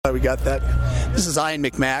how we got that. This is Ian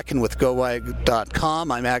McMacken with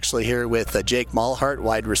GoWide.com. I'm actually here with Jake Mulhart,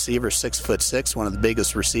 wide receiver, 6'6", one of the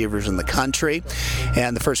biggest receivers in the country.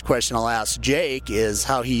 And the first question I'll ask Jake is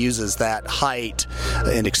how he uses that height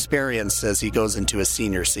and experience as he goes into his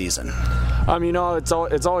senior season.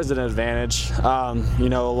 It's always an advantage. A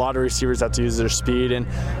lot of receivers have to use their speed, and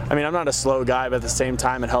I'm not a slow guy, but at the same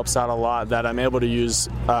time, it helps out a lot that I'm able to use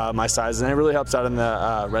my size, and it really helps out in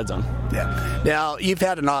the red zone. Yeah. Now, you've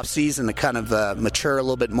had an off season to kind of mature a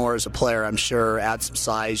little bit more as a player, I'm sure, add some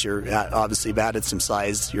size. Obviously you've added some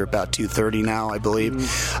size. You're about 230 now, I believe.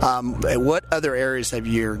 Mm-hmm. What other areas of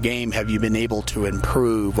your game have you been able to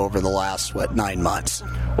improve over the last, 9 months?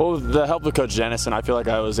 Well, with the help of Coach Dennison, I feel like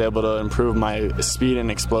I was able to improve my speed and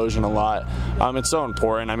explosion a lot. It's so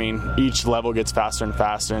important. Each level gets faster and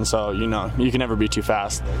faster, and so, you can never be too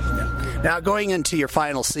fast. Yeah. Now, going into your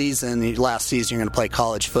final season, last season, you're going to play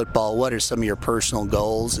college football. What are some of your personal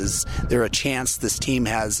goals? Is there a chance this team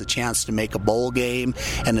has a chance to make a bowl game?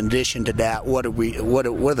 And in addition to that, what are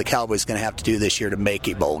the Cowboys going to have to do this year to make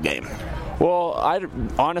a bowl game? Well,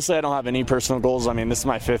 honestly, I don't have any personal goals. This is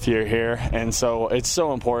my 5th year here, and so it's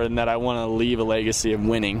so important that I want to leave a legacy of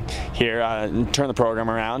winning here and turn the program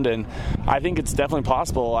around, and I think it's definitely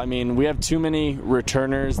possible. We have too many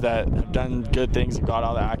returners that have done good things and got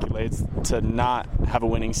all the accolades to not have a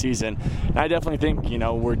winning season, and I definitely think,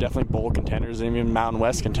 we're definitely bowl contenders and even Mountain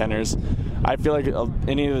West contenders. I feel like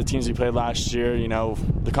any of the teams we played last year,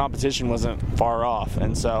 the competition wasn't far off,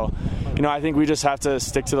 and so, I think we just have to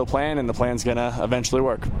stick to the plan, and the plan's going to eventually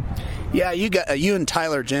work. Yeah, you and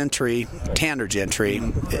Tanner Gentry,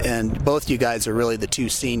 and both you guys are really the two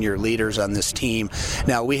senior leaders on this team.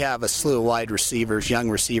 Now, we have a slew of wide receivers,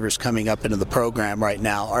 young receivers coming up into the program right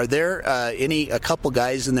now. Are there a couple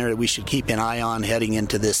guys in there that we should keep an eye on heading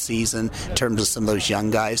into this season in terms of some of those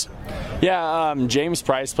young guys? Yeah, James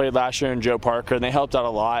Price played last year and Joe Parker, and they helped out a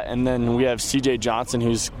lot. And then we have CJ Johnson,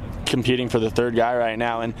 who's competing for the 3rd guy right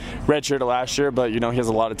now, and redshirted last year, but he has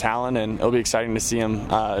a lot of talent, and it'll be exciting to see him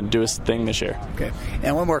do his thing this year. Okay.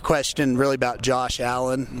 And one more question really about Josh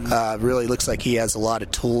Allen. Really looks like he has a lot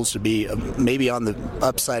of tools to be maybe on the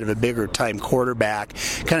upside of a bigger time quarterback.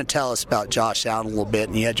 Kind of tell us about Josh Allen a little bit,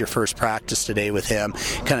 and you had your first practice today with him.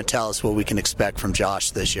 Kind of tell us what we can expect from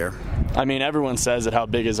Josh this year. Everyone says how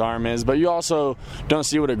big his arm is, but you also don't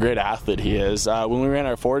see what a great athlete he is. When we ran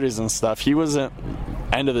our 40s and stuff, he wasn't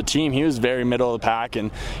end of the team. He was very middle of the pack,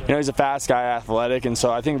 and he's a fast guy, athletic, and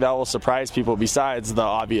so I think that will surprise people besides the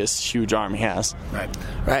obvious huge arm he has.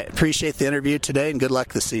 Right. Appreciate the interview today, and good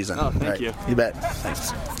luck this season. Thank you. You bet.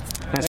 Thanks.